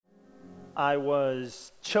I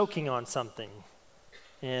was choking on something,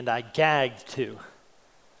 and I gagged too.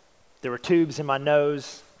 There were tubes in my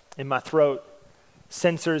nose, in my throat,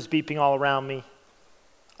 sensors beeping all around me.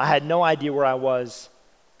 I had no idea where I was,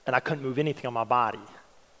 and I couldn't move anything on my body.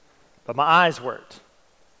 But my eyes worked,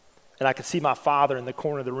 and I could see my father in the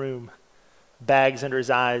corner of the room, bags under his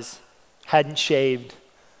eyes, hadn't shaved.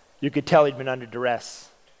 You could tell he'd been under duress.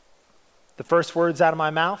 The first words out of my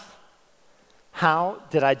mouth, "How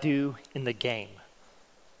did I do in the game?"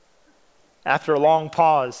 After a long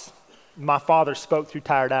pause, my father spoke through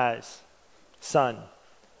tired eyes. "Son,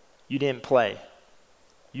 you didn't play.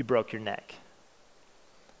 You broke your neck."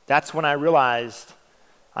 That's when I realized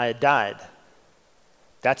I had died.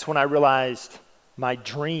 That's when I realized my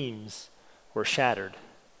dreams were shattered.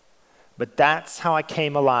 But that's how I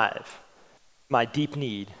came alive, my deep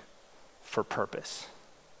need for purpose.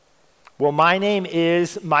 Well, my name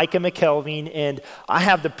is Micah McKelving, and I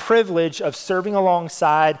have the privilege of serving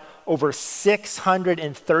alongside over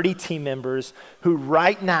 630 team members who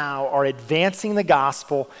right now are advancing the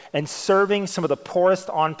gospel and serving some of the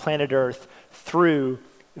poorest on planet Earth through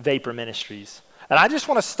Vapor Ministries. And I just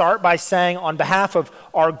want to start by saying, on behalf of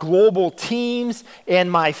our global teams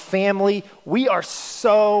and my family, we are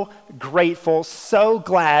so grateful, so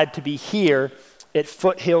glad to be here at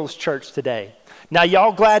Foothills Church today. Now,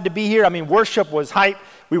 y'all glad to be here? I mean, worship was hype.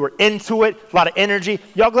 We were into it, a lot of energy.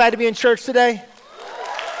 Y'all glad to be in church today?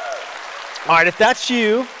 All right, if that's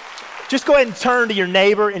you, just go ahead and turn to your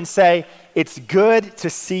neighbor and say, "It's good to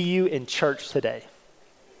see you in church today."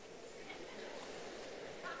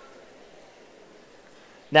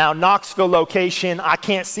 Now, Knoxville location, I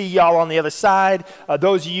can't see y'all on the other side.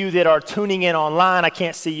 Those of you that are tuning in online, I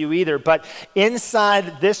can't see you either. But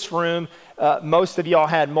inside this room, most of y'all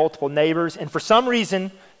had multiple neighbors, and for some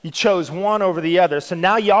reason, you chose one over the other. So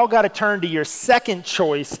now y'all got to turn to your second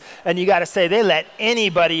choice, and you got to say, "They let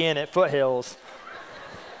anybody in at Foothills."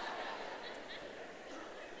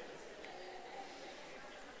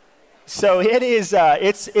 So it is,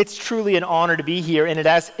 it's truly an honor to be here, and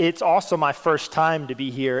it's also my first time to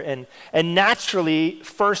be here, and naturally,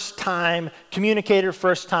 first time communicator,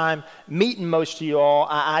 first time meeting most of you all.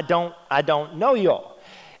 I don't know you all.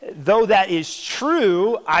 Though that is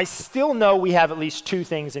true, I still know we have at least two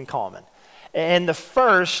things in common. And the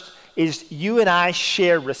first is you and I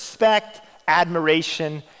share respect,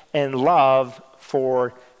 admiration, and love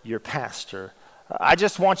for your pastor. I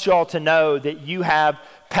just want you all to know that you have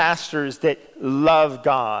pastors that love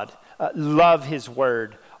God, love His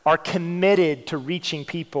Word, are committed to reaching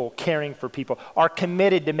people, caring for people, are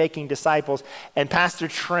committed to making disciples. And Pastor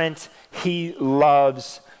Trent, he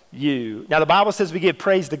loves you. Now, the Bible says we give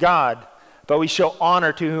praise to God, but we show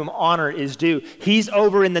honor to whom honor is due. He's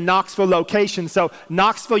over in the Knoxville location. So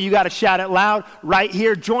Knoxville, you got to shout it loud right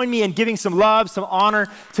here. Join me in giving some love, some honor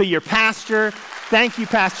to your pastor. Thank you,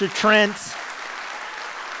 Pastor Trent.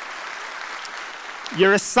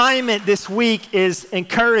 Your assignment this week is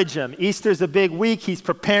encourage him. Easter's a big week. He's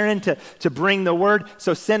preparing to bring the word.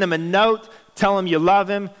 So send him a note. Tell him you love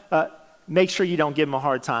him. Make sure you don't give him a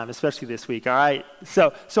hard time, especially this week, all right?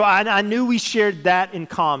 So I knew we shared that in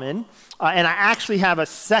common, and I actually have a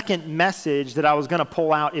second message that I was going to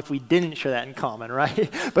pull out if we didn't share that in common, right?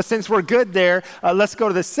 But since we're good there, let's go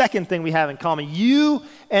to the second thing we have in common. You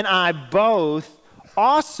and I both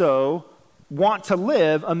also want to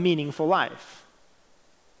live a meaningful life.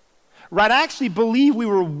 Right, I actually believe we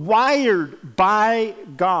were wired by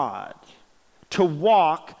God to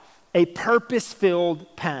walk a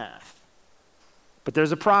purpose-filled path. But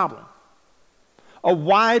there's a problem. A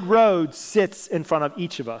wide road sits in front of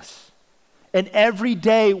each of us. And every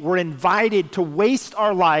day we're invited to waste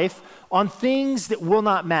our life on things that will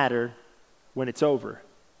not matter when it's over.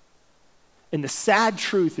 And the sad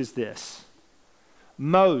truth is this: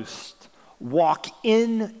 most walk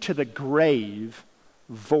into the grave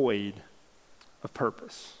void of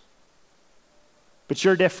purpose. But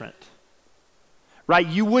you're different, right?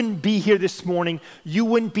 You wouldn't be here this morning. You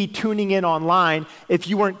wouldn't be tuning in online if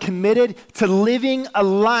you weren't committed to living a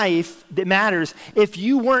life that matters. If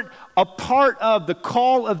you weren't a part of the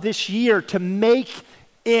call of this year to make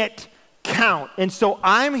it count. And so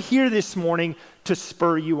I'm here this morning to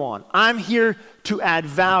spur you on. I'm here to add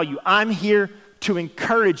value. I'm here to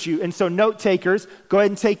encourage you. And so note takers, go ahead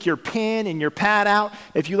and take your pen and your pad out.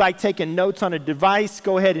 If you like taking notes on a device,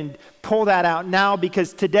 go ahead and pull that out now,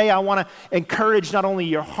 because today I want to encourage not only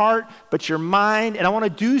your heart, but your mind. And I want to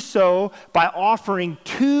do so by offering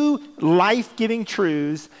two life-giving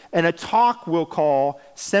truths and a talk we'll call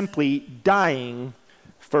simply Dying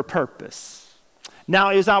for Purpose. Now,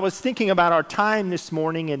 as I was thinking about our time this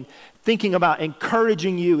morning and thinking about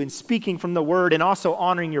encouraging you and speaking from the word and also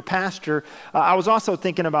honoring your pastor, I was also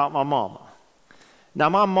thinking about my mama. Now,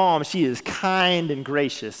 my mom, she is kind and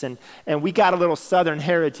gracious, and we got a little Southern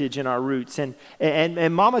heritage in our roots. And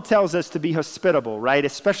Mama tells us to be hospitable, right?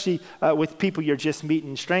 Especially with people you're just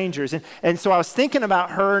meeting, strangers. And so I was thinking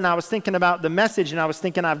about her, and I was thinking about the message, and I was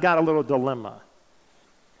thinking I've got a little dilemma.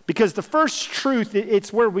 Because the first truth,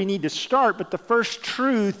 it's where we need to start, but the first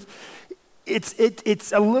truth,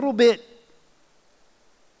 it's a little bit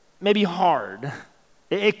maybe hard.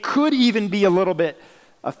 It could even be a little bit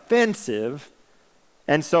offensive.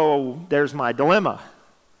 And so there's my dilemma.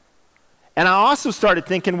 And I also started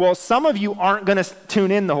thinking, well, some of you aren't going to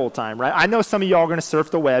tune in the whole time, right? I know some of y'all are going to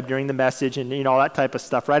surf the web during the message and, all that type of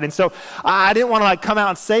stuff, right? And so I didn't want to come out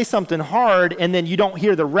and say something hard and then you don't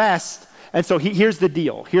hear the rest. And so here's the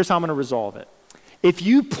deal. Here's how I'm going to resolve it. If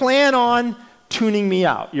you plan on tuning me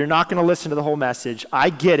out, you're not going to listen to the whole message. I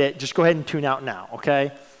get it. Just go ahead and tune out now,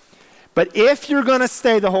 okay? But if you're going to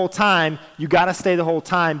stay the whole time, you got to stay the whole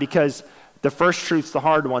time because the first truth's the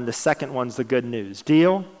hard one. The second one's the good news.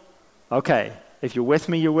 Deal? Okay. If you're with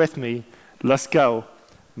me, you're with me. Let's go.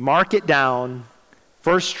 Mark it down.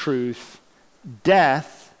 First truth,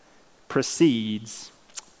 death precedes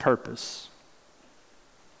purpose.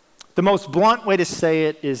 The most blunt way to say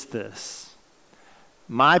it is this.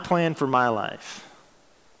 My plan for my life,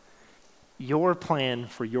 your plan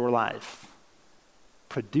for your life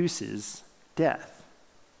produces death.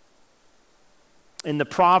 In the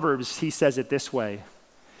Proverbs, he says it this way.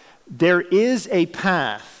 There is a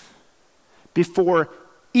path before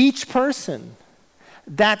each person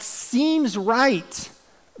that seems right,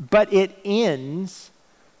 but it ends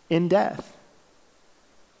in death.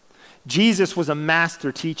 Jesus was a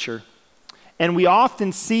master teacher, and we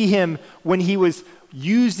often see him when he was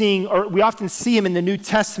we often see him in the New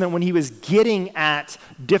Testament when he was getting at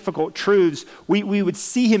difficult truths. We would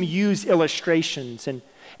see him use illustrations, and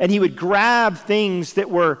he would grab things that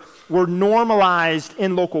were normalized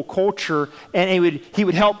in local culture, and he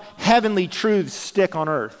would help heavenly truths stick on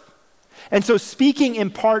earth. And so speaking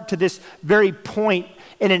in part to this very point,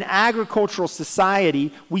 in an agricultural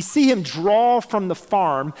society, we see him draw from the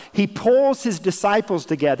farm. He pulls his disciples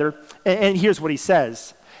together, and here's what he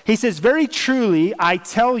says. He says, very truly, I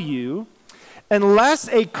tell you, unless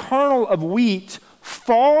a kernel of wheat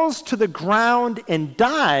falls to the ground and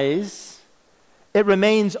dies, it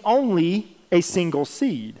remains only a single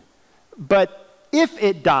seed. But if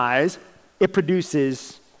it dies, it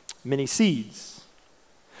produces many seeds.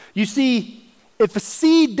 You see, if a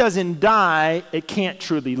seed doesn't die, it can't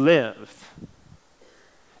truly live.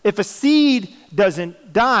 If a seed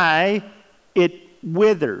doesn't die, it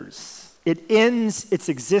withers. It ends its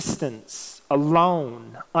existence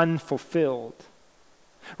alone, unfulfilled.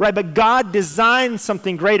 Right? But God designed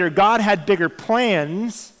something greater. God had bigger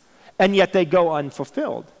plans, and yet they go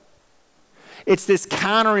unfulfilled. It's this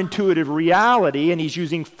counterintuitive reality, and he's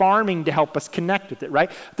using farming to help us connect with it,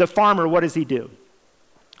 right? The farmer, what does he do?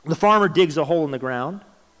 The farmer digs a hole in the ground,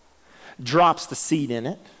 drops the seed in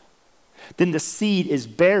it, then the seed is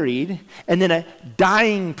buried, and then a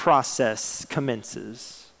dying process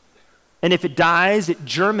commences. And if it dies, it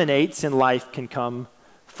germinates and life can come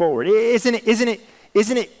forward. Isn't it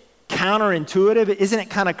counterintuitive? Isn't it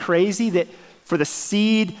kind of crazy that for the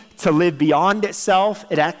seed to live beyond itself,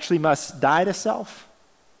 it actually must die to self?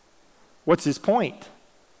 What's his point?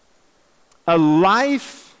 A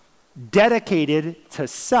life dedicated to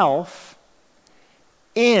self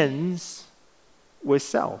ends with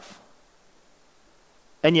self.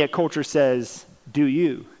 And yet culture says, do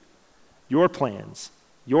you, your plans,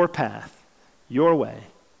 your path, your way.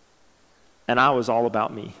 And I was all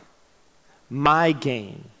about me. My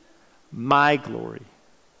gain, my glory.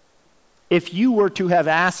 If you were to have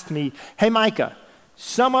asked me, hey, Micah,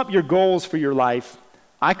 sum up your goals for your life,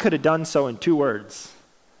 I could have done so in 2 words.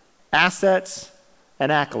 Assets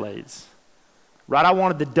and accolades. Right? I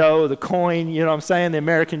wanted the dough, the coin, you know what I'm saying, the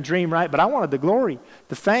American dream, right? But I wanted the glory,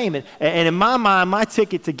 the fame. And in my mind, my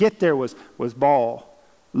ticket to get there was ball.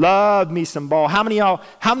 Love me some ball. How many of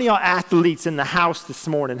y'all athletes in the house this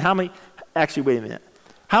morning? Actually, wait a minute.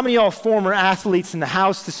 How many of y'all former athletes in the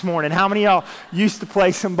house this morning? How many of y'all used to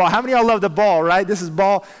play some ball? How many of y'all love the ball, right? This is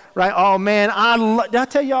ball, right? Oh, man, did I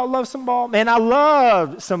tell y'all I love some ball? Man, I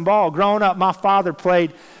loved some ball. Growing up, my father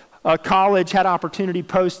played college, had opportunity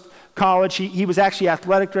post-college. He was actually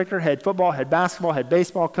athletic director, head football, head basketball, head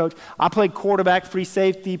baseball coach. I played quarterback, free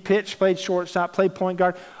safety, pitch, played shortstop, played point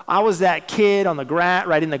guard. I was that kid on the grass,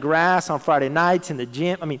 right in the grass on Friday nights in the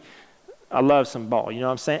gym. I mean, I love some ball, you know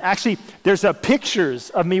what I'm saying? Actually, there's pictures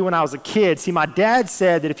of me when I was a kid. See, my dad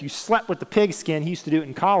said that if you slept with the pigskin, he used to do it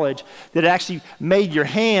in college, that it actually made your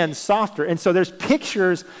hands softer. And so there's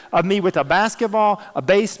pictures of me with a basketball, a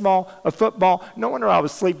baseball, a football. No wonder I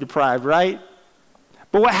was sleep deprived, right?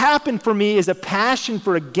 But what happened for me is a passion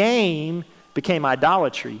for a game became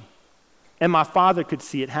idolatry. And my father could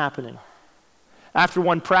see it happening. After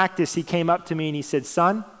one practice, he came up to me and he said,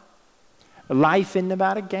 "Son, life isn't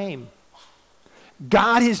about a game.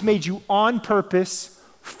 God has made you on purpose,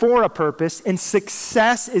 for a purpose, and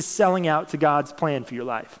success is selling out to God's plan for your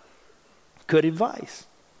life." Good advice.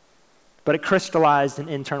 But it crystallized an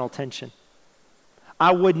internal tension.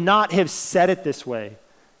 I would not have said it this way,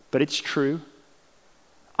 but it's true.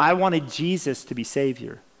 I wanted Jesus to be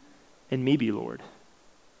Savior and me be Lord.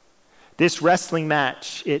 This wrestling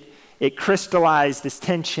match, it crystallized this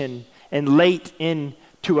tension, and late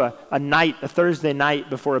into a night, a Thursday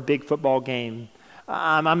night before a big football game,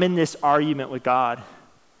 I'm in this argument with God.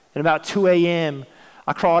 And about 2 a.m.,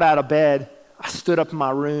 I crawled out of bed, I stood up in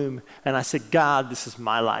my room, and I said, "God, this is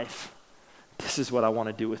my life. This is what I want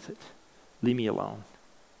to do with it. Leave me alone."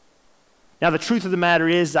 Now, the truth of the matter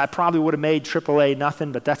is, I probably would have made AAA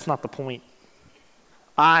nothing, but that's not the point.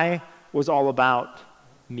 I was all about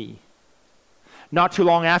me. Not too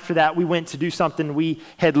long after that, we went to do something we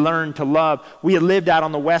had learned to love. We had lived out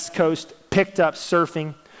on the West Coast, picked up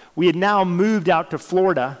surfing. We had now moved out to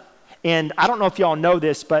Florida, and I don't know if y'all know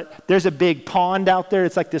this, but there's a big pond out there.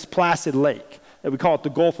 It's like this placid lake. We call it the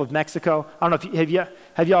Gulf of Mexico. I don't know if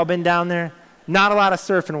have y'all been down there? Not a lot of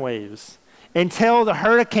surfing waves until the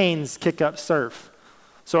hurricanes kick up surf.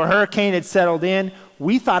 So a hurricane had settled in.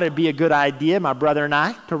 We thought it'd be a good idea, my brother and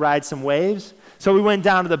I, to ride some waves. So we went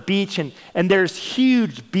down to the beach, and there's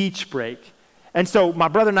huge beach break. And so my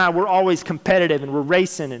brother and I, we're always competitive, and we're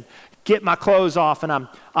racing, and get my clothes off, and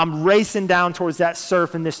I'm racing down towards that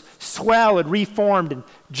surf, and this swell had reformed, and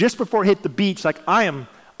just before it hit the beach, like I'm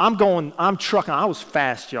trucking. I was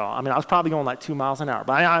fast, y'all. I mean, I was probably going like 2 miles an hour,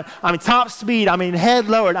 but I'm top speed. I mean, head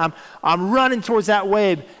lowered. I'm running towards that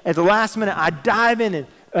wave. At the last minute, I dive in,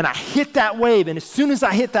 and I hit that wave, and as soon as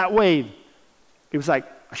I hit that wave, it was like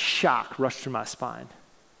a shock rushed through my spine.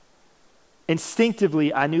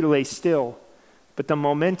 Instinctively, I knew to lay still, but the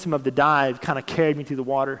momentum of the dive kind of carried me through the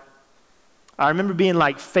water. I remember being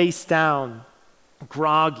like face down,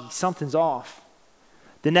 groggy, something's off.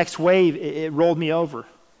 The next wave, it rolled me over.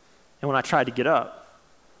 And when I tried to get up,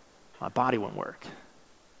 my body wouldn't work.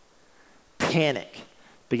 Panic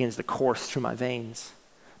begins to course through my veins.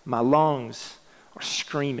 My lungs are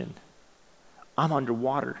screaming. I'm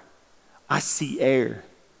underwater. I see air.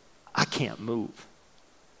 I can't move.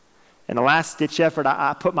 In a last-ditch effort,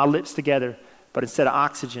 I put my lips together, but instead of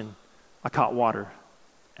oxygen, I caught water,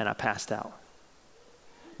 and I passed out.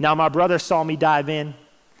 Now, my brother saw me dive in.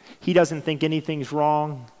 He doesn't think anything's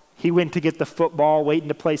wrong. He went to get the football, waiting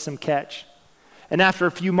to play some catch. And after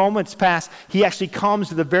a few moments pass, he actually comes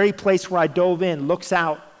to the very place where I dove in, looks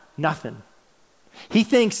out, nothing. He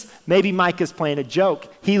thinks maybe Mike is playing a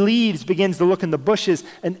joke. He leaves, begins to look in the bushes,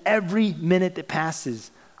 and every minute that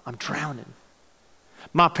passes, I'm drowning.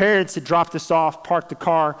 My parents had dropped us off, parked the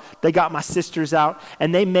car. They got my sisters out,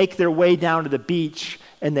 and they make their way down to the beach,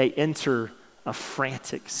 and they enter a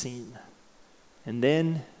frantic scene. And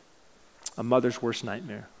then a mother's worst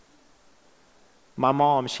nightmare. My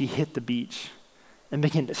mom, she hit the beach and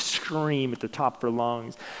began to scream at the top of her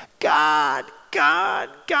lungs, "God, God,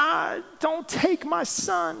 God, don't take my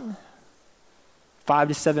son." 5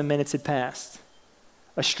 to 7 minutes had passed.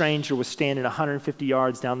 A stranger was standing 150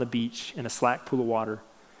 yards down the beach in a slack pool of water,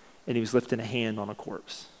 and he was lifting a hand on a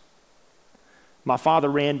corpse. My father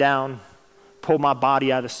ran down, pulled my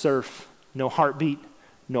body out of the surf. No heartbeat,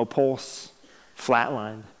 no pulse,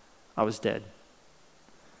 flatlined. I was dead.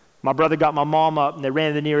 My brother got my mom up, and they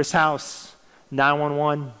ran to the nearest house.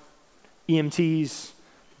 911, EMTs,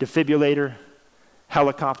 defibrillator,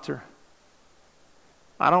 helicopter.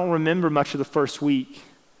 I don't remember much of the first week,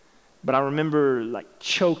 but I remember like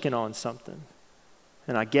choking on something,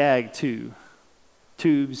 and I gagged too.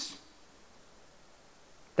 Tubes.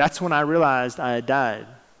 That's when I realized I had died.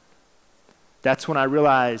 That's when I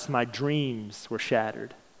realized my dreams were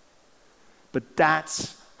shattered. But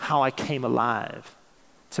that's how I came alive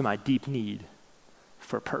to my deep need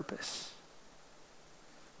for purpose.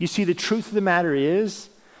 You see, the truth of the matter is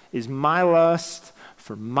my lust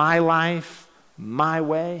for my life, my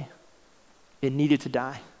way, it needed to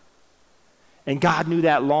die. And God knew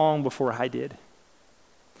that long before I did.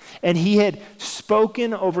 And he had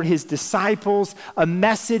spoken over his disciples a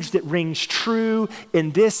message that rings true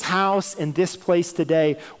in this house, in this place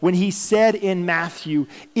today, when he said in Matthew,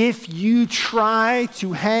 if you try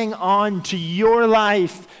to hang on to your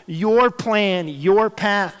life, your plan, your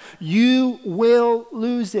path, you will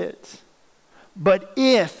lose it. But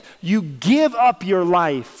if you give up your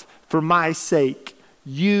life for my sake,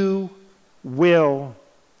 you will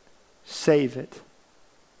save it.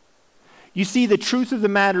 You see, the truth of the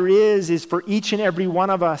matter is for each and every one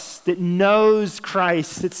of us that knows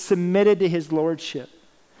Christ, that's submitted to his lordship,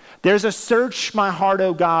 there's a search my heart,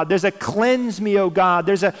 O God. There's a cleanse me, O God.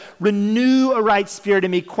 There's a renew a right spirit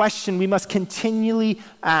in me question we must continually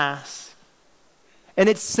ask. And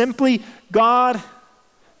it's simply, God,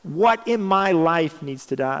 what in my life needs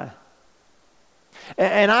to die?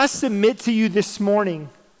 And I submit to you this morning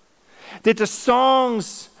that the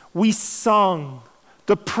songs we sung,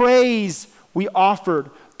 the praise we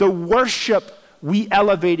offered, the worship we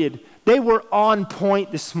elevated, they were on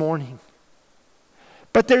point this morning.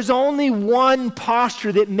 But there's only one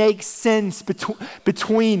posture that makes sense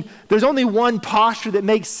there's only one posture that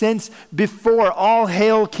makes sense before all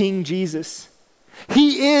hail King Jesus.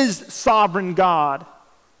 He is sovereign God.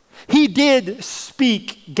 He did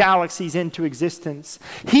speak galaxies into existence.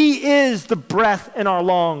 He is the breath in our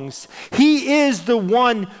lungs. He is the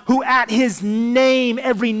one who at his name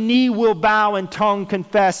every knee will bow and tongue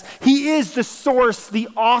confess. He is the source, the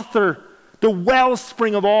author, the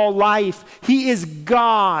wellspring of all life. He is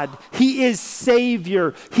God. He is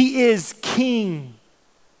Savior. He is King.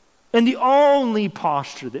 And the only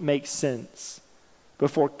posture that makes sense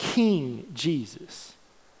before King Jesus.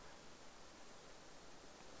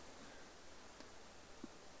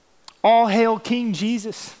 All hail King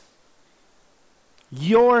Jesus.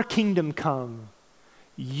 Your kingdom come.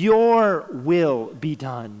 Your will be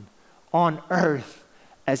done on earth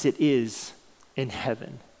as it is in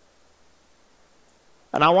heaven.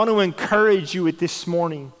 And I want to encourage you at this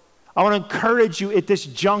morning. I want to encourage you at this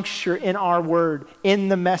juncture in our word, in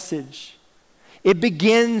the message. It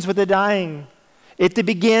begins with the dying. It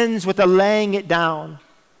begins with the laying it down.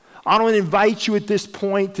 I want to invite you at this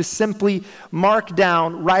point to simply mark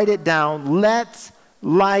down, write it down. Let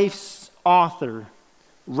life's author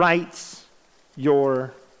write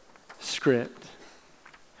your script.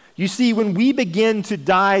 You see, when we begin to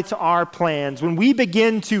die to our plans, when we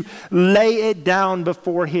begin to lay it down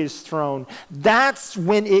before his throne, that's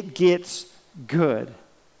when it gets good.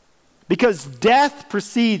 Because death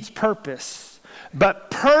precedes purpose,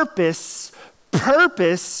 but purpose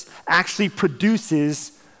actually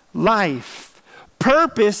produces life.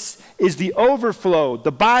 Purpose is the overflow,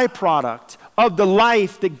 the byproduct of the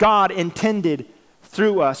life that God intended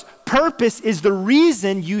through us. Purpose is the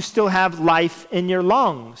reason you still have life in your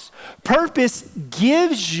lungs. Purpose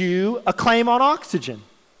gives you a claim on oxygen.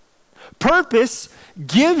 Purpose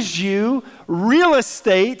gives you real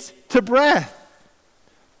estate to breath.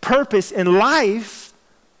 Purpose and life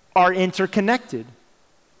are interconnected.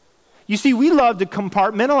 You see, we love to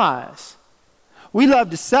compartmentalize. We love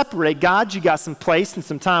to separate. God, you got some place and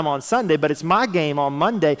some time on Sunday, but it's my game on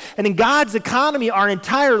Monday. And in God's economy, our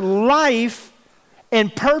entire life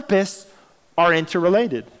and purpose are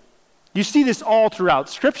interrelated. You see this all throughout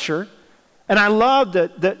Scripture. And I love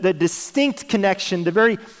the distinct connection, the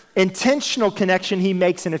very intentional connection he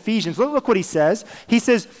makes in Ephesians. Look what he says. He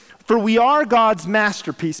says, for we are God's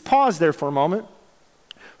masterpiece. Pause there for a moment.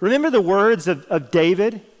 Remember the words of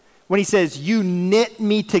David when he says, you knit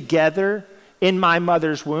me together in my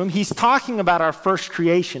mother's womb. He's talking about our first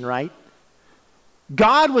creation, right?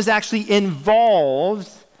 God was actually involved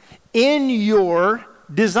in your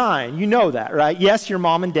design. You know that, right? Yes, your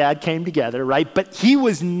mom and dad came together, right? But he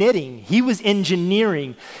was knitting, he was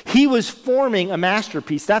engineering, he was forming a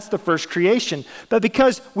masterpiece. That's the first creation. But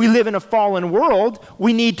because we live in a fallen world,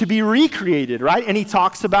 we need to be recreated, right? And he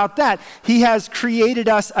talks about that. He has created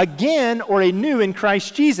us again or anew in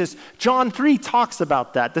Christ Jesus. John 3 talks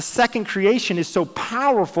about that. The second creation is so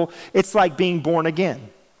powerful, it's like being born again.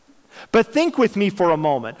 But think with me for a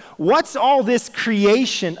moment. What's all this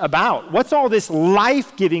creation about? What's all this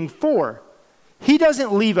life-giving for? He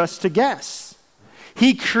doesn't leave us to guess.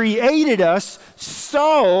 He created us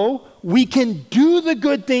so we can do the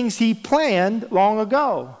good things he planned long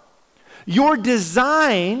ago. Your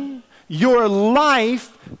design, your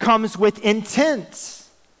life comes with intent.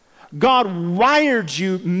 God wired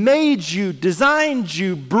you, made you, designed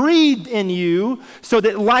you, breathed in you so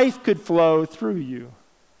that life could flow through you.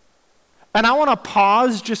 And I want to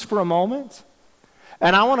pause just for a moment,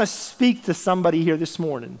 and I want to speak to somebody here this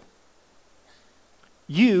morning.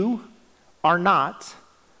 You are not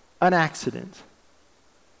an accident.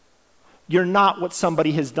 you're not what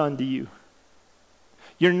somebody has done to you.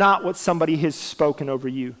 You're not what somebody has spoken over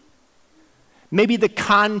you. Maybe the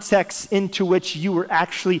context into which you were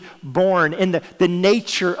actually born and the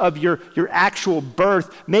nature of your actual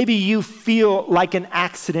birth. Maybe you feel like an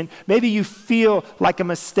accident. Maybe you feel like a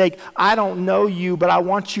mistake. I don't know you, but I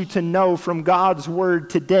want you to know from God's word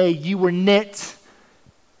today, you were knit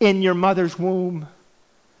in your mother's womb.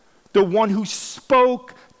 The one who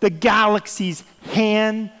spoke the galaxy's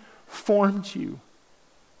hand formed you.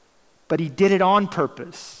 But he did it on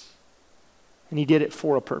purpose, and he did it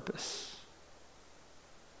for a purpose.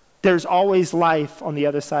 There's always life on the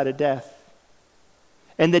other side of death.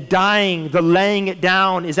 And the dying, the laying it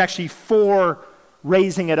down is actually for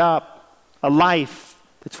raising it up, a life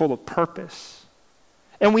that's full of purpose.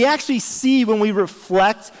 And we actually see when we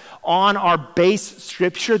reflect on our base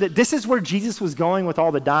scripture that this is where Jesus was going with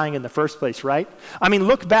all the dying in the first place, right? I mean,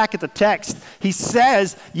 look back at the text. He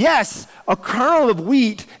says, yes, a kernel of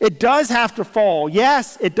wheat, it does have to fall.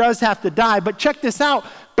 Yes, it does have to die. But check this out.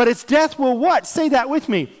 But its death will what? Say that with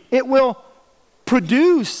me. It will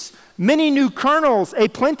produce many new kernels, a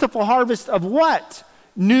plentiful harvest of what?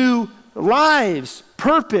 New lives,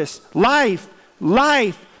 purpose, life,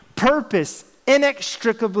 purpose,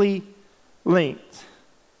 inextricably linked.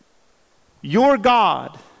 Your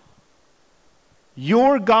God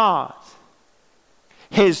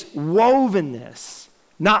has woven this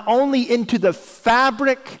not only into the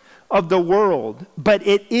fabric of the world, but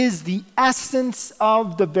it is the essence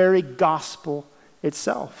of the very gospel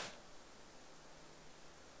itself.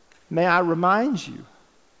 May I remind you,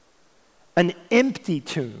 an empty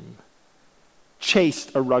tomb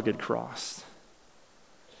chased a rugged cross.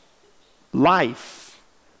 Life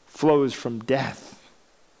flows from death,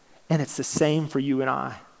 and it's the same for you and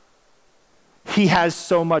I. He has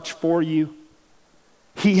so much for you.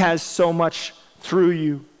 He has so much through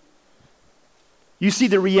you. You see,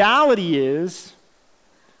 the reality is,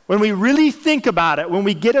 when we really think about it, when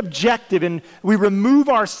we get objective and we remove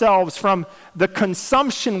ourselves from the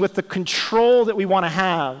consumption with the control that we want to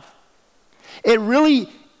have, it really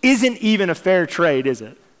isn't even a fair trade, is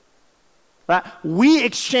it? We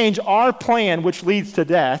exchange our plan, which leads to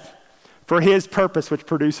death, for his purpose, which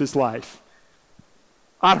produces life.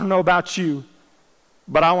 I don't know about you,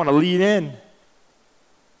 but I want to lead in.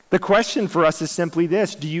 The question for us is simply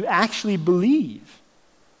this: do you actually believe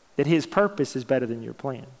that his purpose is better than your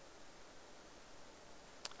plan?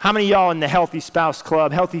 How many of y'all in the Healthy Spouse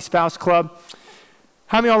Club? Healthy Spouse Club.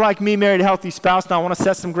 How many of y'all like me married a healthy spouse? Now I want to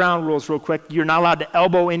set some ground rules real quick. You're not allowed to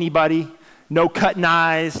elbow anybody. No cutting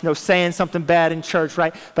eyes, no saying something bad in church,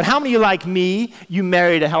 right? But how many of you like me, you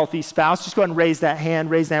married a healthy spouse? Just go ahead and raise that hand.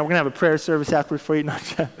 We're going to have a prayer service afterwards for you.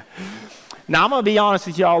 Now, I'm going to be honest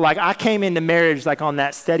with y'all. Like, I came into marriage like on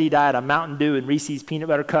that steady diet of Mountain Dew and Reese's peanut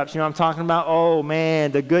butter cups. You know what I'm talking about? Oh,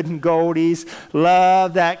 man, the good and goldies.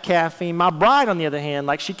 Love that caffeine. My bride, on the other hand,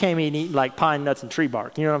 like, she came in eating like pine nuts and tree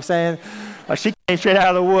bark. You know what I'm saying? Like, she came straight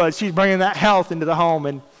out of the woods. She's bringing that health into the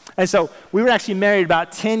home. And so we were actually married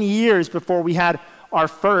about 10 years before we had our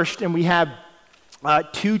first, and we had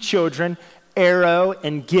 2 children, Arrow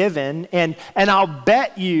and Given. And I'll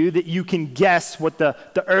bet you that you can guess what the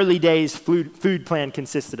early days food plan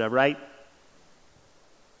consisted of, right?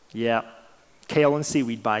 Yeah, kale and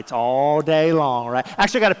seaweed bites all day long, right?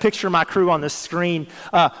 Actually, I got a picture of my crew on the screen.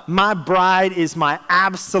 My bride is my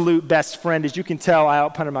absolute best friend. As you can tell, I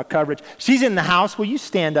outpunted my coverage. She's in the house. Will you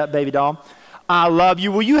stand up, baby doll? I love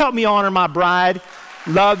you. Will you help me honor my bride?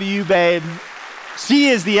 Love you, babe. She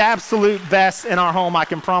is the absolute best in our home, I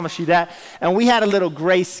can promise you that. And we had a little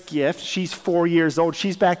Grace gift. She's 4 years old.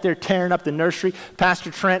 She's back there tearing up the nursery.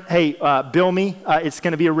 Pastor Trent, hey, bill me. It's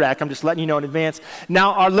going to be a wreck. I'm just letting you know in advance.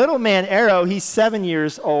 Now, our little man, Arrow, he's 7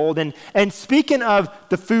 years old. And speaking of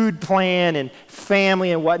the food plan and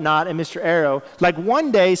family and whatnot, and Mr. Arrow, like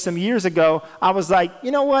one day, some years ago, I was like,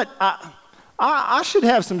 you know what? I should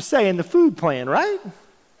have some say in the food plan, right?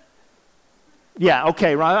 Yeah,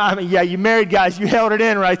 okay, right. I mean, yeah, you married guys, you held it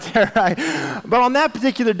in right there, right? But on that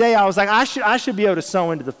particular day, I was like, I should be able to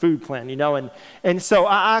sew into the food plan, you know? And so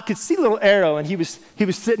I could see little Arrow, and he was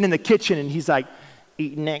sitting in the kitchen, and he's like,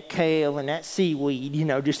 eating that kale and that seaweed, you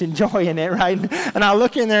know, just enjoying it, right? And I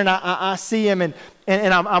look in there, and I see him, and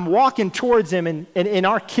I'm walking towards him, and in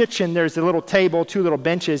our kitchen, there's a little table, 2 little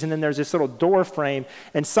benches, and then there's this little door frame,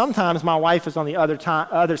 and sometimes my wife is on the other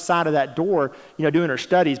side of that door, you know, doing her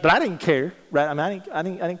studies, but I didn't care, right? I mean, I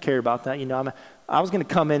didn't care about that, you know. I was going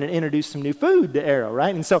to come in and introduce some new food to Arrow,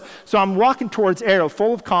 right? And so I'm walking towards Arrow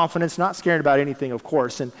full of confidence, not scared about anything, of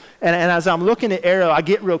course. And as I'm looking at Arrow, I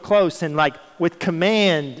get real close, and like with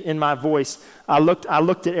command in my voice, I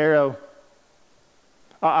looked at Arrow.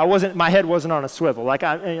 My head wasn't on a swivel. But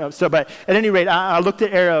at any rate, I looked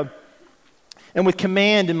at Arrow, and with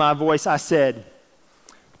command in my voice, I said,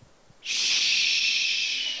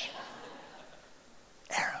 "Shh,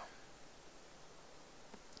 Arrow,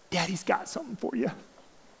 Daddy's got something for you.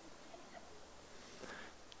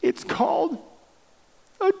 It's called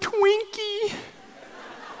a Twinkie."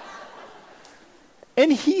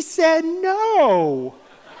 And he said no.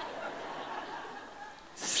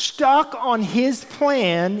 Stuck on his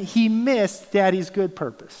plan, he missed Daddy's good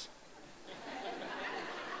purpose.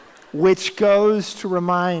 Which goes to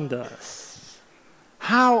remind us,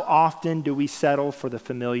 how often do we settle for the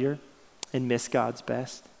familiar and miss God's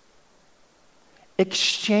best?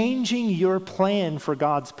 Exchanging your plan for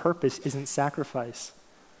God's purpose isn't sacrifice.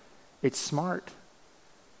 It's smart.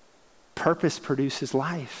 Purpose produces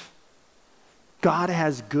life. God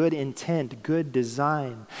has good intent, good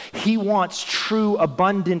design. He wants true,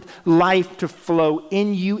 abundant life to flow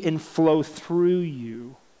in you and flow through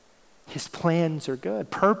you. His plans are good.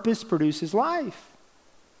 Purpose produces life.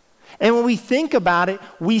 And when we think about it,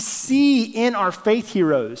 we see in our faith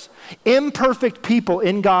heroes, imperfect people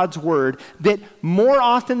in God's word that more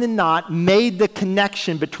often than not made the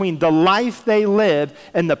connection between the life they lived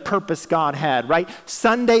and the purpose God had, right?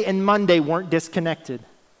 Sunday and Monday weren't disconnected.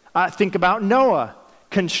 Think about Noah,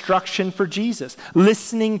 construction for Jesus,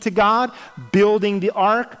 listening to God, building the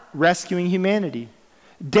ark, rescuing humanity.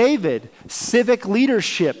 David, civic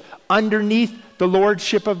leadership underneath the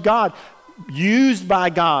lordship of God, used by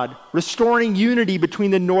God, restoring unity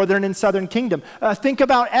between the northern and southern kingdom. Think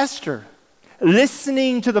about Esther,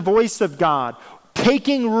 listening to the voice of God,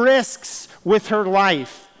 taking risks with her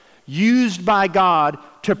life, used by God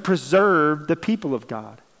to preserve the people of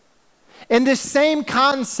God. And this same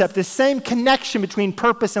concept, this same connection between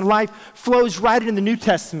purpose and life flows right into the New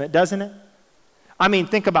Testament, doesn't it? I mean,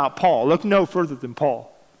 think about Paul. Look no further than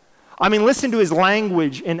Paul. I mean, listen to his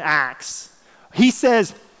language in Acts. He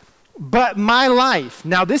says, "But my life,"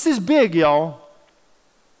 now this is big, y'all,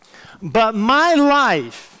 "but my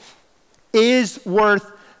life is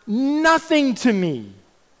worth nothing to me."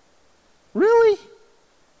 Really?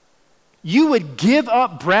 You would give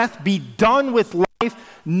up breath, be done with life?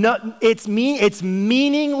 No, it's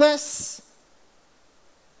meaningless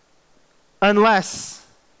unless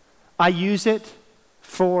I use it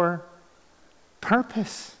for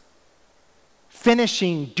purpose.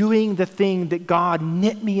 Finishing doing the thing that God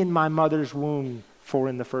knit me in my mother's womb for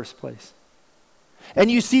in the first place.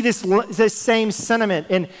 And you see this same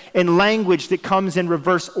sentiment in language that comes in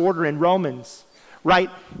reverse order in Romans.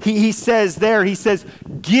 Right? He says,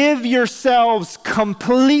 give yourselves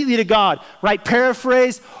completely to God. Right?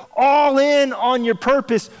 Paraphrase, all in on your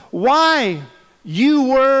purpose. Why? You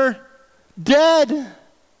were dead.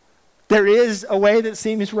 There is a way that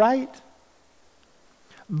seems right.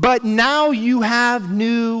 But now you have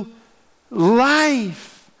new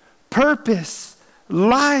life, purpose,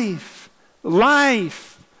 life,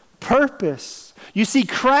 purpose. You see,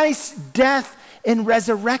 Christ's death and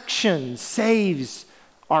resurrection saves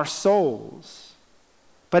our souls.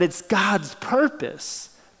 But it's God's purpose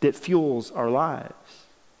that fuels our lives.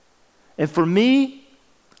 And for me,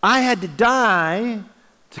 I had to die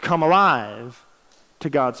to come alive to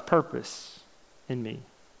God's purpose in me.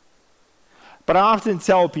 But I often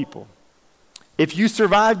tell people, if you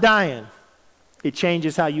survive dying, it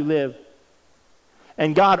changes how you live.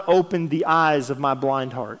 And God opened the eyes of my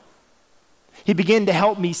blind heart. He began to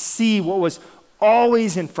help me see what was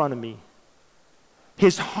always in front of me.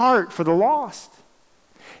 His heart for the lost.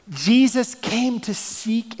 Jesus came to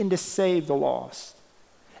seek and to save the lost.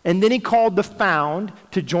 And then he called the found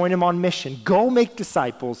to join him on mission. Go make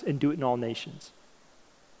disciples and do it in all nations.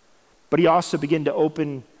 But he also began to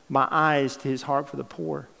open my eyes to his heart for the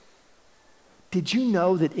poor. Did you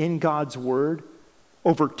know that in God's word,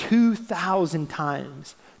 over 2,000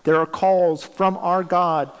 times, there are calls from our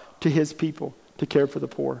God to his people to care for the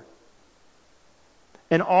poor?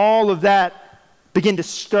 And all of that began to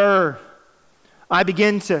stir. I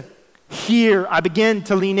began to hear. I began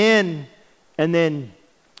to lean in. And then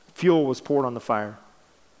fuel was poured on the fire.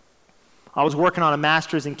 I was working on a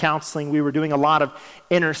master's in counseling. We were doing a lot of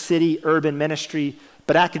inner city urban ministry.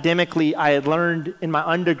 But academically, I had learned in my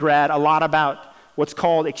undergrad a lot about what's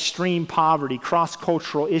called extreme poverty,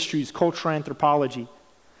 cross-cultural issues, cultural anthropology.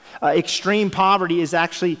 Extreme poverty is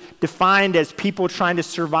actually defined as people trying to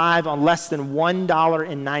survive on less than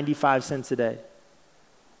 $1.95 a day.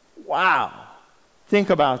 Wow. Think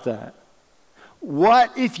about that.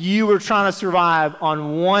 What if you were trying to survive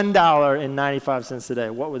on $1.95 a day?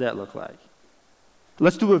 What would that look like?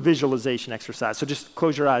 Let's do a visualization exercise. So just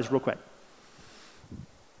close your eyes real quick.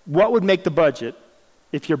 What would make the budget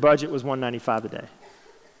if your budget was $195 a day?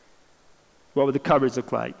 What would the cupboards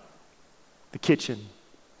look like? The kitchen,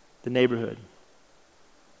 the neighborhood.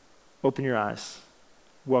 Open your eyes.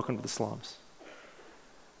 Welcome to the slums.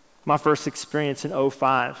 My first experience in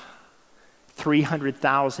 2005,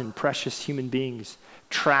 300,000 precious human beings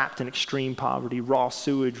trapped in extreme poverty, raw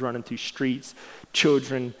sewage running through streets,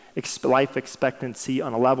 children, life expectancy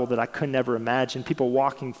on a level that I could never imagine, people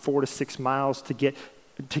walking 4 to 6 miles to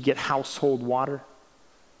get household water.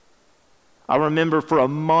 I remember for a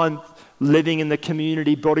month living in the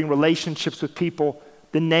community, building relationships with people,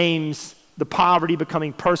 the names, the poverty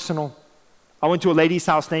becoming personal. I went to a lady's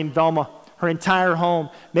house named Velma, her entire home,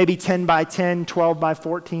 maybe 10 by 10, 12 by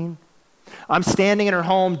 14. I'm standing in her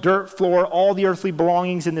home, dirt floor, all the earthly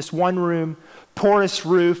belongings in this one room, porous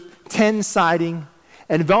roof, tin siding,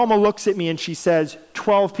 and Velma looks at me and she says,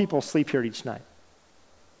 12 people sleep here each night.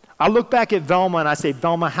 I look back at Velma and I say,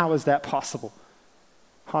 Velma, how is that possible?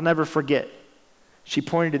 I'll never forget. She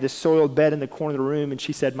pointed to this soiled bed in the corner of the room and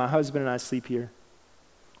she said, my husband and I sleep here.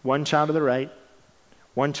 One child to the right,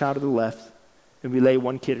 one child to the left, and we lay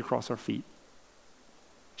one kid across our feet.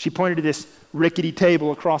 She pointed to this rickety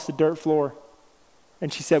table across the dirt floor,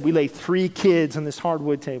 and she said, we lay 3 kids on this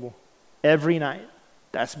hardwood table every night.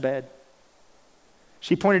 That's bed.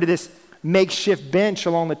 She pointed to this makeshift bench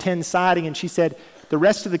along the tin siding, and she said, the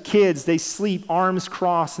rest of the kids, they sleep arms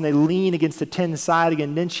crossed, and they lean against the tin siding,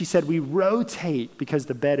 and then she said, we rotate because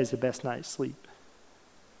the bed is the best night's sleep.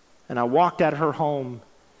 And I walked out of her home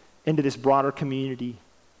into this broader community,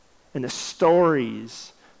 and the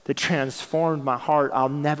stories that transformed my heart, I'll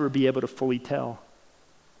never be able to fully tell.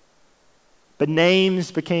 But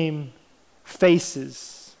names became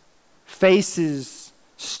faces, faces,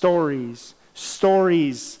 stories,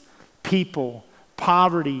 stories, people,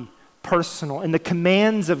 poverty, personal. And the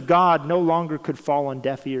commands of God no longer could fall on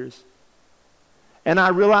deaf ears. And I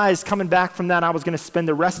realized coming back from that, I was going to spend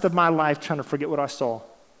the rest of my life trying to forget what I saw,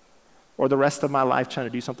 or the rest of my life trying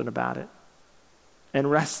to do something about it. And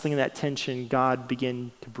wrestling in that tension, God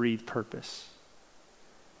began to breathe purpose.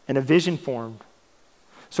 And a vision formed.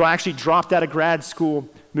 So I actually dropped out of grad school,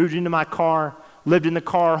 moved into my car, lived in the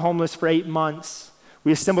car, homeless for 8 months.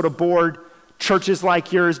 We assembled a board. Churches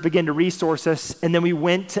like yours began to resource us. And then we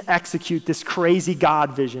went to execute this crazy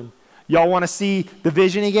God vision. Y'all want to see the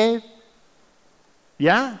vision he gave?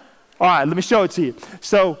 Yeah? All right, let me show it to you.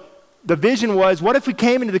 So the vision was, what if we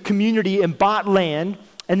came into the community and bought land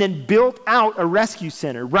and then built out a rescue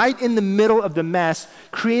center right in the middle of the mess,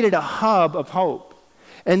 created a hub of hope.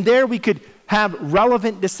 And there we could have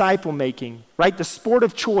relevant disciple making, right? The sport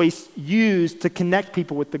of choice used to connect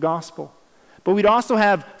people with the gospel. But we'd also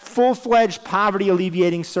have full-fledged poverty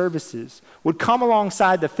alleviating services, would come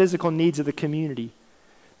alongside the physical needs of the community.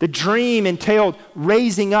 The dream entailed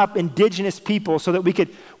raising up indigenous people so that we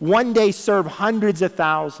could one day serve hundreds of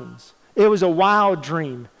thousands. It was a wild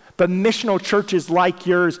dream. But missional churches like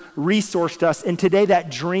yours resourced us, and today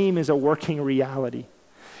that dream is a working reality.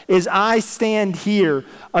 As I stand here,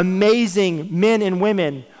 amazing men and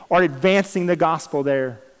women are advancing the gospel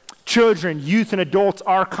there. Children, youth, and adults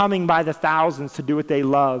are coming by the thousands to do what they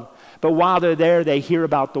love. But while they're there, they hear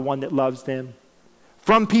about the one that loves them.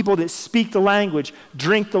 From people that speak the language,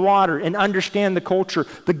 drink the water, and understand the culture,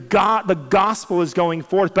 the gospel is going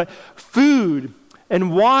forth. But food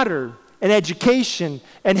and water and education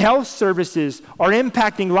and health services are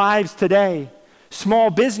impacting lives today.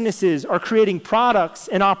 Small businesses are creating products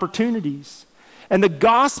and opportunities. And the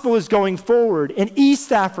gospel is going forward in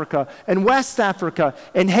East Africa and West Africa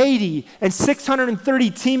and Haiti. And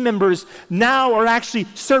 630 team members now are actually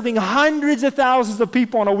serving hundreds of thousands of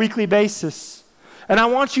people on a weekly basis. And I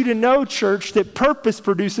want you to know, church, that purpose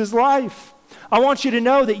produces life. I want you to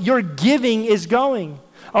know that your giving is going.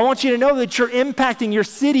 I want you to know that you're impacting your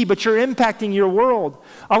city, but you're impacting your world.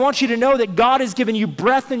 I want you to know that God has given you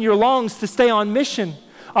breath in your lungs to stay on mission.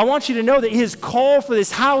 I want you to know that his call for this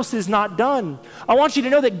house is not done. I want you to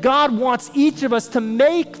know that God wants each of us to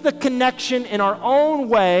make the connection in our own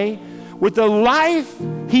way with the life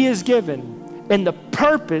he has given and the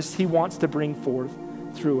purpose he wants to bring forth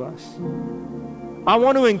through us. I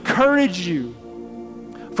want to encourage you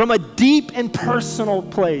from a deep and personal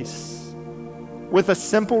place with a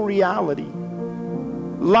simple reality.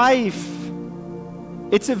 Life,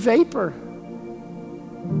 it's a vapor.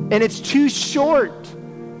 And it's too short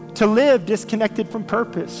to live disconnected from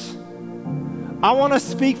purpose. I want to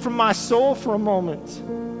speak from my soul for a moment.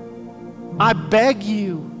 I beg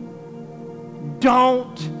you,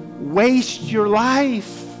 don't waste your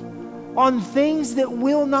life on things that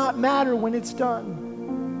will not matter when it's done.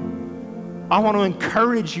 I want to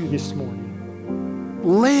encourage you this morning.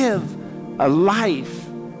 Live a life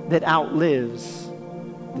that outlives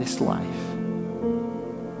this life.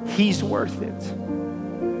 He's worth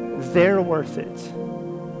it. They're worth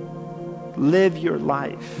it. Live your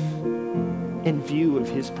life in view of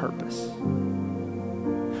his purpose.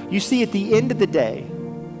 You see, at the end of the day,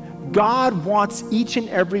 God wants each and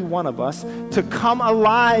every one of us to come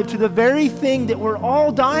alive to the very thing that we're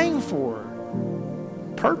all dying for,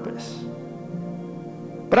 purpose.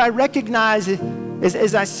 But I recognize it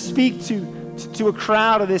as I speak to a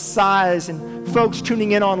crowd of this size and folks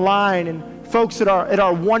tuning in online and folks at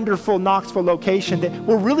our wonderful Knoxville location, that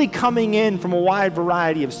we're really coming in from a wide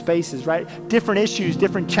variety of spaces, right? Different issues,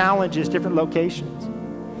 different challenges, different locations.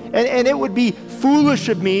 And it would be foolish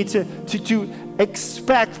of me to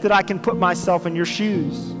expect that I can put myself in your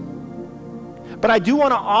shoes. But I do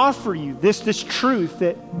want to offer you this truth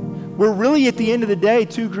that we're really, at the end of the day,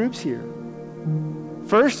 two groups here.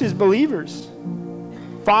 First is believers,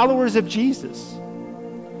 followers of Jesus.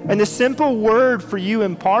 And the simple word for you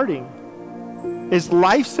imparting is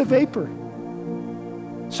life's a vapor.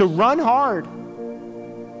 So run hard.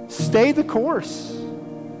 Stay the course.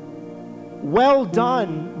 Well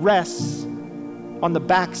done rests on the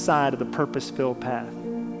backside of the purpose-filled path.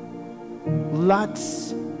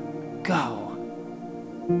 Let's go.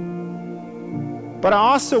 But I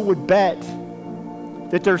also would bet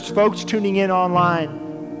that there's folks tuning in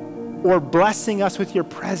online or blessing us with your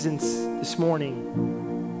presence this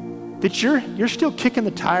morning, that you're still kicking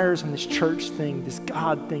the tires on this church thing, this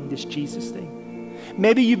God thing, this Jesus thing.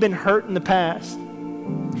 Maybe you've been hurt in the past.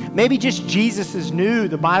 Maybe just Jesus is new,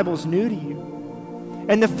 the Bible's new to you.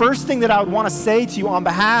 And the first thing that I would want to say to you on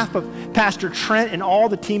behalf of Pastor Trent and all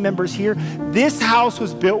the team members here, this house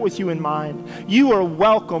was built with you in mind. You are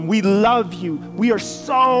welcome. We love you. We are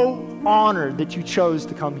so honored that you chose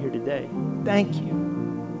to come here today. Thank you.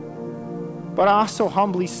 But I also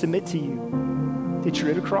humbly submit to you that you're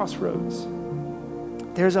at a crossroads.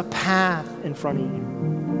 There's a path in front of you.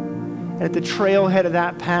 And at the trailhead of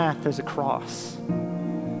that path, there's a cross.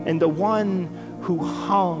 And the one who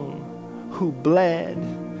hung, who bled,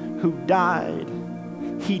 who died,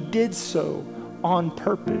 he did so on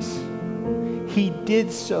purpose. He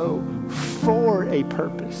did so for a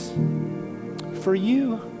purpose. For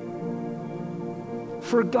you.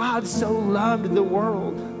 For God so loved the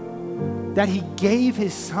world that he gave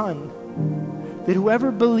his son, that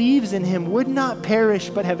whoever believes in him would not perish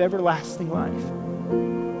but have everlasting life.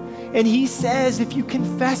 And he says, if you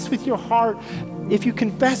confess with your heart, if you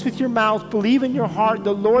confess with your mouth, believe in your heart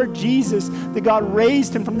the Lord Jesus, that God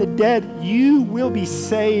raised him from the dead, you will be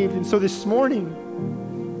saved. And so this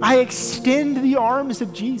morning, I extend the arms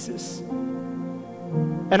of Jesus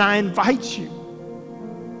and I invite you,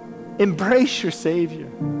 embrace your Savior.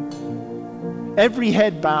 Every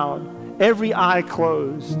head bowed, every eye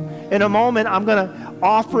closed. In a moment, I'm going to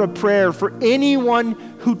offer a prayer for anyone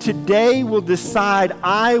who today will decide,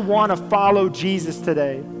 I want to follow Jesus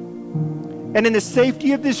today. And in the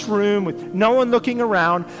safety of this room, with no one looking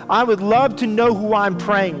around, I would love to know who I'm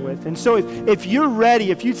praying with. And so if you're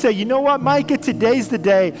ready, if you'd say, you know what, Micah, today's the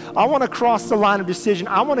day. I want to cross the line of decision.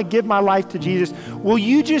 I want to give my life to Jesus. Will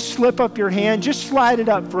you just slip up your hand? Just slide it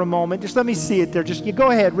up for a moment. Just let me see it there. Just you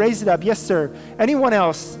go ahead, raise it up. Yes, sir. Anyone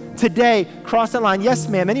else? Today, cross that line. Yes,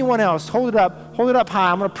 ma'am. Anyone else? Hold it up. Hold it up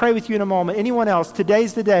high. I'm going to pray with you in a moment. Anyone else?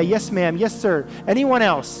 Today's the day. Yes, ma'am. Yes, sir. Anyone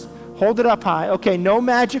else? Hold it up high. Okay, no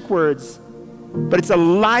magic words. But it's a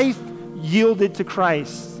life yielded to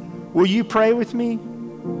Christ. Will you pray with me?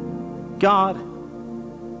 God,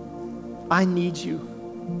 I need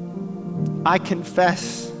you. I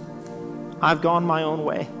confess I've gone my own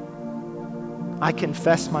way. I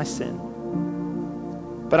confess my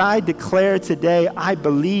sin. But I declare today, I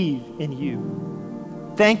believe in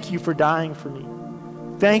you. Thank you for dying for me.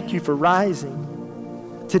 Thank you for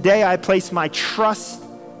rising. Today I place my trust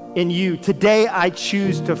in you. Today I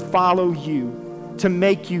choose to follow you, to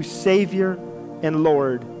make you Savior and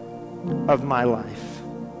Lord of my life.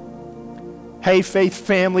 Hey, Faith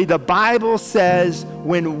family, the Bible says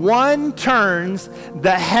when one turns,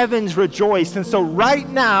 the heavens rejoice. And so right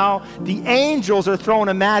now, the angels are throwing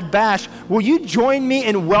a mad bash. Will you join me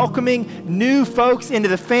in welcoming new folks into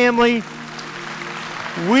the family?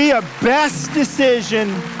 We are Best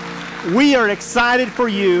Decision. We are excited for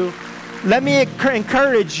you. Let me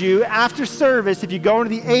encourage you, after service, if you go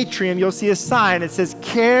into the atrium, you'll see a sign that says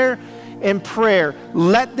care and prayer.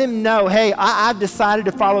 Let them know, hey, I've decided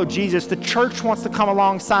to follow Jesus. The church wants to come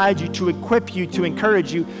alongside you to equip you, to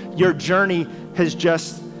encourage you. Your journey has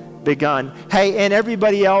just begun. Hey, and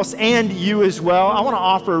everybody else, and you as well, I want to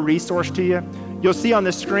offer a resource to you. You'll see on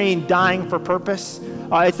the screen, Dying for Purpose.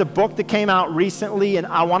 It's a book that came out recently, and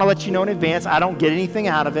I want to let you know in advance, I don't get anything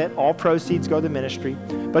out of it. All proceeds go to the ministry.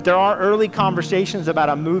 But there are early conversations about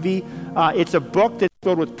a movie. It's a book that's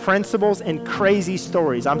filled with principles and crazy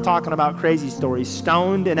stories. I'm talking about crazy stories,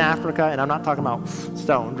 stoned in Africa, and I'm not talking about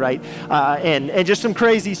stoned, right? And just some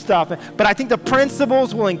crazy stuff. But I think the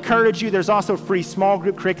principles will encourage you. There's also free small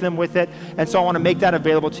group curriculum with it, and so I want to make that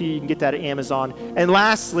available to you. You can get that at Amazon. And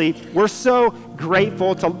lastly, we're so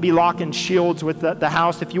grateful to be Lock and Shields with the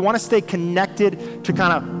house. If you want to stay connected to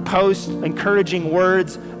kind of post encouraging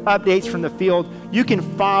words, updates from the field, you can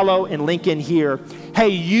follow and link in here. Hey,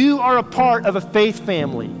 you are a part of a faith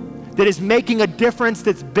family that is making a difference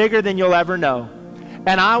that's bigger than you'll ever know.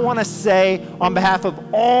 And I want to say, on behalf of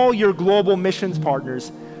all your global missions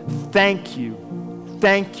partners, thank you.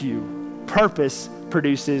 Thank you. Purpose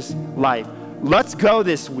produces life. Let's go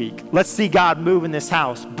this week. Let's see God move in this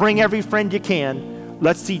house. Bring every friend you can.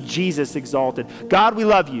 Let's see Jesus exalted. God, we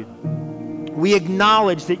love you. We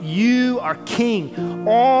acknowledge that you are King.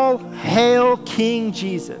 All hail King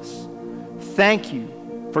Jesus. Thank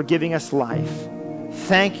you for giving us life.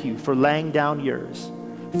 Thank you for laying down yours.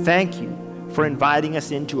 Thank you for inviting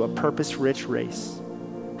us into a purpose-rich race.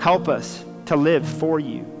 Help us to live for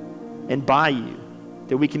you and by you,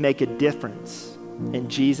 that we can make a difference. In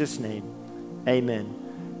Jesus' name,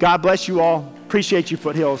 amen. God bless you all. Appreciate you,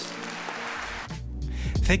 Foothills.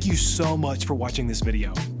 Thank you so much for watching this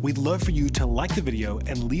video. We'd love for you to like the video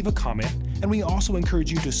and leave a comment, and we also encourage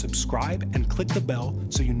you to subscribe and click the bell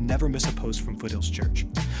so you never miss a post from Foothills Church.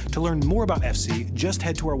 To learn more about FC, just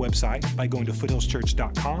head to our website by going to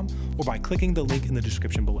foothillschurch.com or by clicking the link in the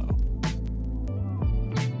description below.